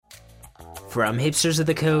From Hipsters of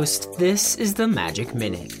the Coast, this is the Magic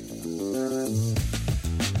Minute.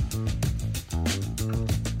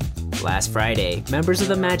 Last Friday, members of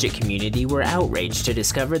the Magic community were outraged to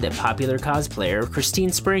discover that popular cosplayer Christine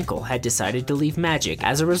Sprankle had decided to leave Magic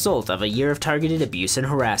as a result of a year of targeted abuse and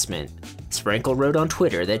harassment. Sprankle wrote on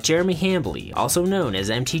Twitter that Jeremy Hambley, also known as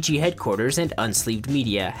MTG Headquarters and Unsleeved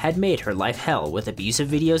Media, had made her life hell with abusive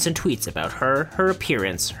videos and tweets about her, her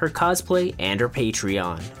appearance, her cosplay, and her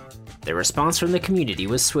Patreon. The response from the community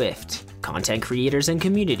was swift. Content creators and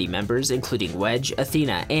community members, including Wedge,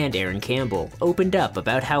 Athena, and Aaron Campbell, opened up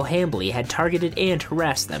about how Hambley had targeted and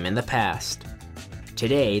harassed them in the past.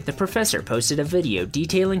 Today, the professor posted a video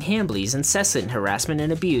detailing Hambley's incessant harassment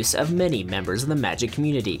and abuse of many members of the Magic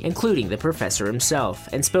community, including the professor himself,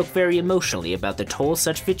 and spoke very emotionally about the toll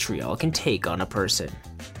such vitriol can take on a person.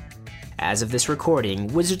 As of this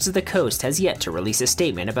recording, Wizards of the Coast has yet to release a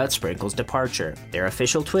statement about Sprankle's departure. Their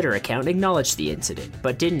official Twitter account acknowledged the incident,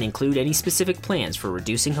 but didn't include any specific plans for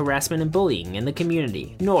reducing harassment and bullying in the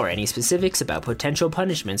community, nor any specifics about potential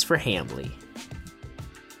punishments for Hambley.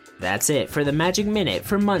 That's it for the Magic Minute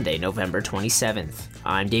for Monday, November 27th.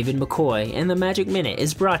 I'm David McCoy, and the Magic Minute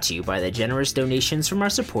is brought to you by the generous donations from our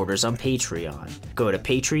supporters on Patreon. Go to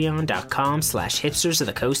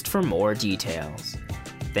patreon.com/hipstersofthecoast for more details.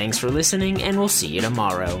 Thanks for listening, and we'll see you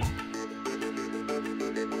tomorrow.